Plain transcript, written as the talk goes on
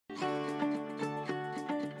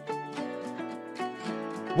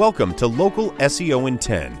Welcome to Local SEO in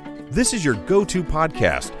 10. This is your go-to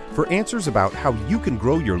podcast for answers about how you can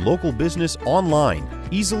grow your local business online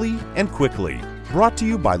easily and quickly. Brought to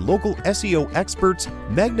you by local SEO experts,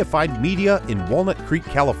 Magnified Media in Walnut Creek,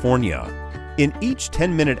 California. In each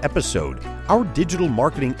 10-minute episode, our digital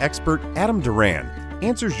marketing expert, Adam Duran,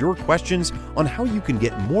 answers your questions on how you can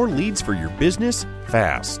get more leads for your business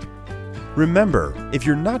fast. Remember, if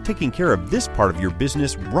you're not taking care of this part of your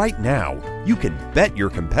business right now, you can bet your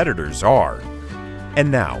competitors are. And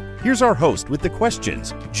now, here's our host with the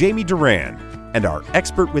questions, Jamie Duran, and our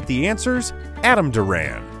expert with the answers, Adam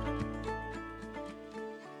Duran.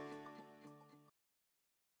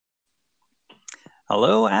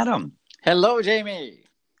 Hello, Adam. Hello, Jamie.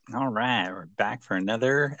 All right, we're back for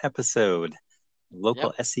another episode.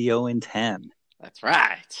 Local SEO in 10. That's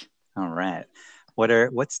right. All right.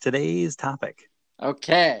 What's today's topic?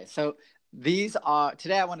 Okay, so today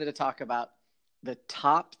I wanted to talk about the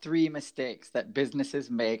top 3 mistakes that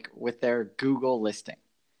businesses make with their Google listing.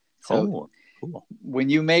 So cool.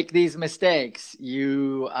 When you make these mistakes,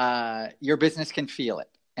 your business can feel it.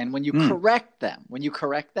 And when you correct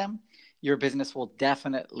them, your business will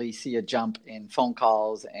definitely see a jump in phone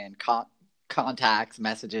calls and contacts,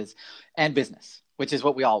 messages, and business, which is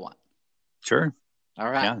what we all want. Sure.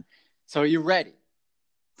 All right. Yeah. So are you ready?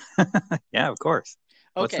 Yeah, of course.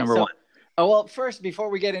 What's Okay, number one? Well, first, before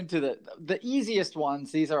we get into the easiest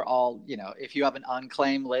ones, these are all, if you have an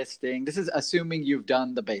unclaimed listing, this is assuming you've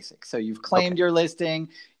done the basics. So you've claimed your listing,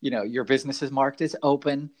 your business is marked as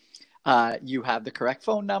open, you have the correct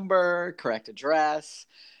phone number, correct address,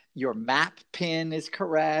 your map pin is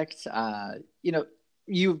correct,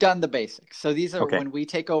 you've done the basics. So these are when we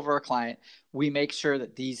take over a client, we make sure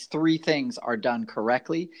that these 3 things are done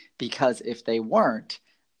correctly, because if they weren't,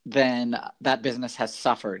 then that business has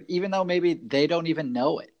suffered, even though maybe they don't even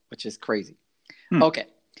know it, which is crazy. Okay,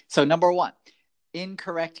 so number 1,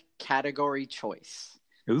 incorrect category choice.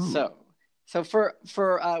 Ooh. So for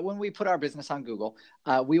when we put our business on Google,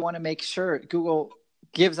 we want to make sure Google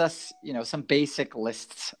gives us, some basic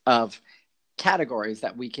lists of categories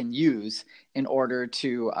that we can use in order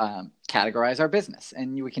to categorize our business,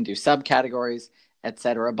 and we can do subcategories,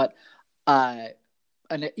 etc. But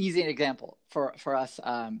an easy example for us,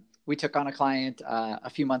 we took on a client a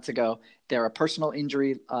few months ago. They're a personal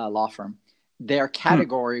injury law firm. Their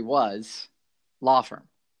category was law firm.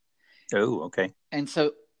 Oh, okay. And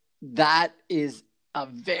so that is a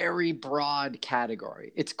very broad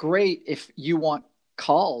category. It's great if you want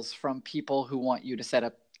calls from people who want you to set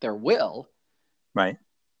up their will. Right.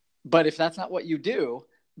 But if that's not what you do,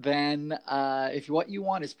 then if what you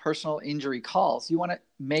want is personal injury calls, you want to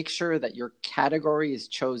make sure that your category is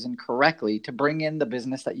chosen correctly to bring in the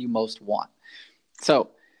business that you most want. So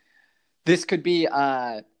this could be,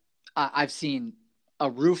 I've seen a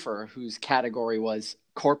roofer whose category was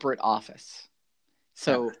corporate office.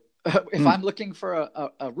 So if I'm looking for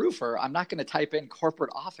a roofer, I'm not going to type in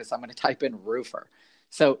corporate office. I'm going to type in roofer.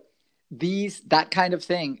 So that kind of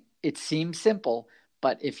thing, it seems simple,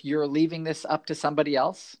 but if you're leaving this up to somebody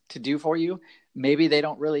else to do for you, maybe they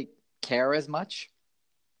don't really care as much.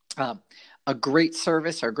 A great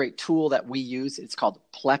service or a great tool that we use, it's called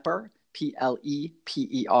Plepper, Plepper.com.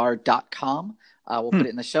 We'll put it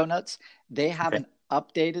in the show notes. They have an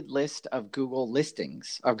updated list of Google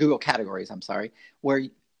listings, or Google categories,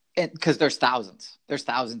 because there's thousands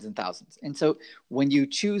and thousands. And so when you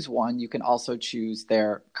choose one, you can also choose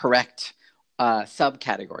their correct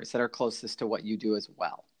subcategories that are closest to what you do as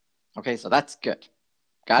well. Okay, so that's good.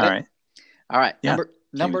 Got it? All right. Yeah.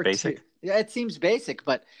 Number 2. Basic. Yeah, it seems basic,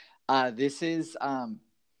 but this is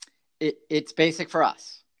it's basic for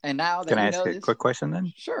us. And now that Can I ask a quick question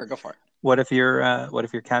then? Sure, go for it. What if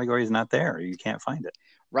your category is not there, or you can't find it?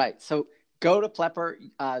 Right. So go to Plepper.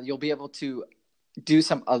 You'll be able to do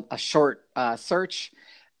a short search.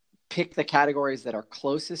 Pick the categories that are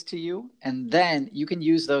closest to you, and then you can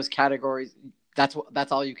use those categories. That's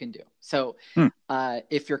all you can do. So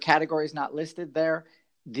if your category is not listed there,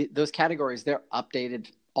 those categories, they're updated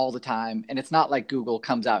all the time. And it's not like Google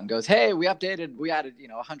comes out and goes, hey, we added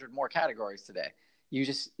 100 more categories today.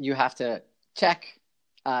 You have to check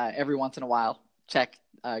every once in a while,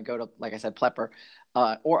 go to, like I said, Plepper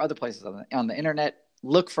or other places on the internet,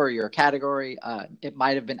 look for your category. It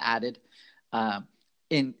might have been added.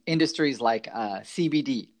 In industries like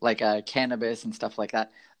CBD, like cannabis and stuff like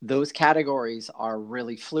that, those categories are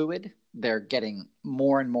really fluid. They're getting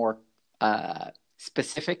more and more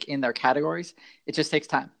specific in their categories. It just takes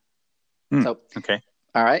time. All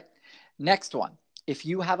right. Next one. If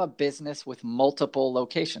you have a business with multiple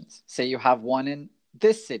locations, say you have one in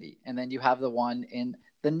this city and then you have the one in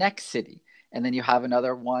the next city, and then you have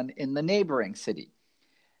another one in the neighboring city.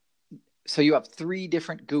 So you have 3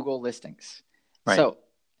 different Google listings. Right. So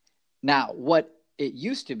now what it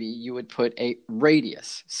used to be, you would put a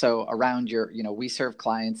radius. So around your, we serve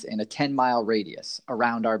clients in a 10-mile radius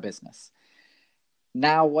around our business.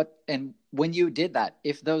 Now when you did that,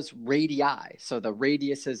 if those radii, so the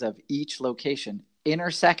radiuses of each location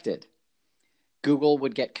intersected, Google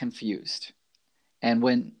would get confused. And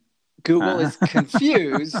when Google is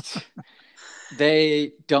confused,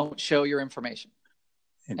 they don't show your information.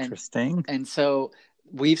 Interesting. And so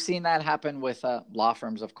we've seen that happen with law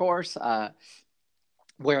firms, of course,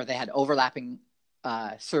 where they had overlapping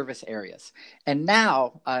service areas. And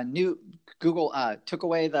now Google took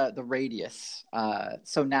away the radius.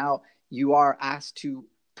 So now you are asked to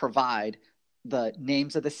provide the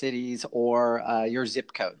names of the cities or your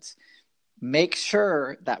zip codes. Make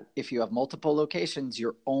sure that if you have multiple locations,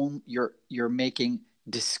 you're making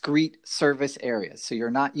discrete service areas. So you're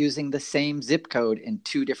not using the same zip code in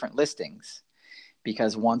 2 different listings.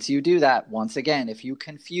 Because once you do that, once again, if you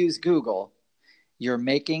confuse Google, you're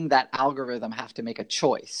making that algorithm have to make a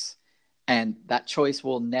choice. And that choice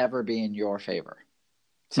will never be in your favor.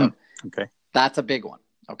 So That's a big one.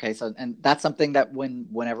 Okay, so and that's something that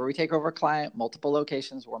whenever we take over a client, multiple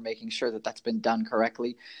locations, we're making sure that that's been done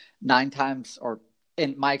correctly. 9 times, or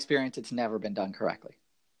in my experience, it's never been done correctly.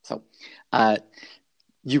 So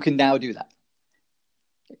you can now do that.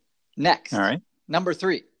 Next, all right, number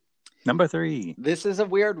 3. Number 3. This is a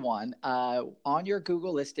weird one. On your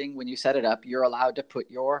Google listing, when you set it up, you're allowed to put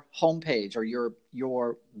your homepage or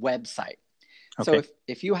your website. Okay. So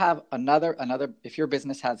if you have if your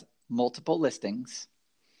business has multiple listings,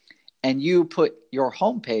 and you put your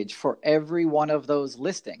homepage for every one of those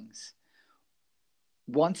listings,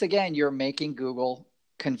 once again, you're making Google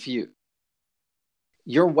confused.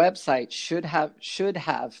 Your website should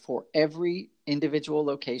have for every individual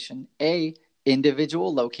location a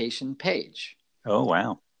individual location page. Oh,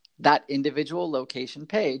 wow. That individual location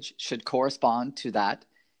page should correspond to that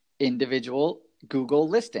individual Google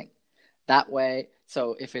listing. That way,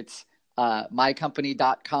 so if it's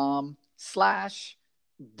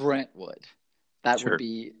mycompany.com/Brentwood, that would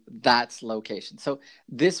be that's location. So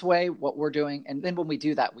this way, what we're doing, and then when we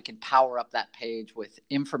do that, we can power up that page with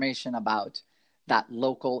information about that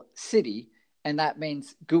local city. And that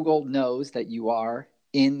means Google knows that you are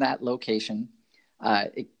in that location.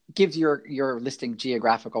 It gives your listing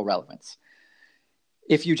geographical relevance.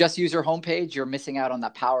 If you just use your homepage, you're missing out on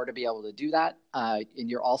that power to be able to do that. And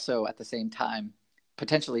you're also at the same time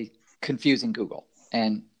potentially confusing Google.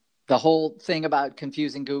 And the whole thing about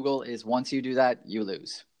confusing Google is once you do that, you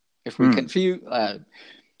lose. If we confuse,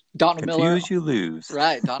 Donald Miller. Confuse, you lose.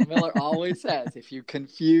 Right. Donald Miller always says, if you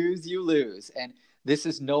confuse, you lose. And this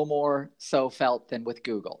is no more so felt than with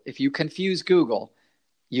Google. If you confuse Google,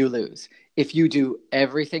 you lose. If you do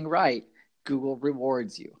everything right, Google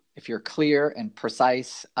rewards you. If you're clear and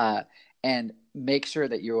precise and make sure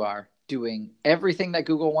that you are doing everything that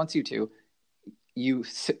Google wants you to, you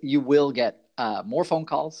will get more phone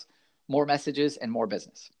calls, more messages, and more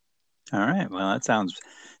business. All right. Well, that sounds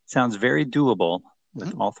very doable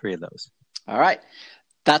with all 3 of those. All right.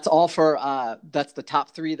 That's all for that's the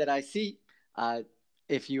top 3 that I see.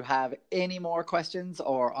 If you have any more questions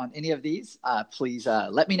or on any of these, please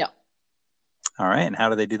let me know. All right. And how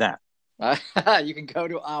do they do that? You can go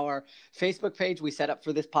to our Facebook page we set up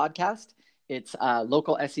for this podcast. It's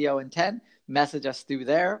Local SEO in 10. Message us through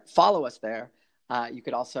there. Follow us there. You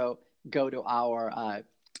could also go to our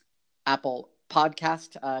Apple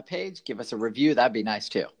podcast page. Give us a review. That'd be nice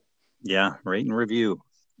too. Yeah. Rate and review.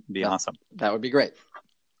 Be awesome. That would be great.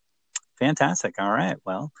 Fantastic. All right.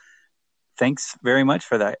 Well, thanks very much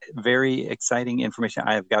for that very exciting information.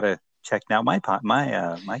 I've got to check now my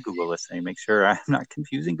Google listing, make sure I'm not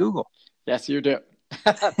confusing Google. Yes, you do.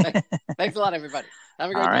 Thanks a lot, everybody. Have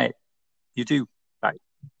a great day. All right. You too. Bye.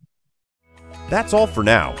 That's all for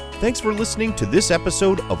now. Thanks for listening to this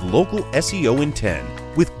episode of Local SEO in 10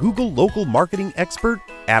 with Google local marketing expert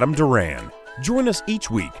Adam Duran. Join us each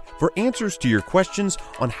week for answers to your questions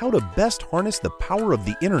on how to best harness the power of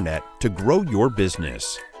the internet to grow your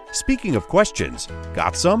business. Speaking of questions,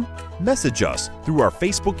 got some? Message us through our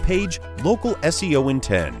Facebook page, Local SEO in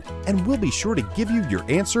 10, and we'll be sure to give you your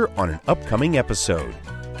answer on an upcoming episode.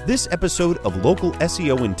 This episode of Local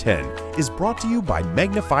SEO in 10 is brought to you by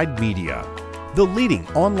Magnified Media, the leading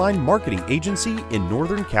online marketing agency in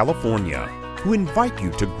Northern California, who invite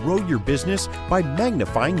you to grow your business by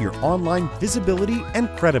magnifying your online visibility and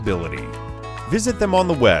credibility. Visit them on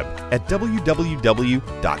the web at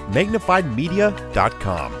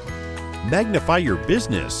www.magnifiedmedia.com. Magnify your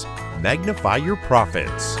business, magnify your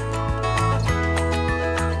profits.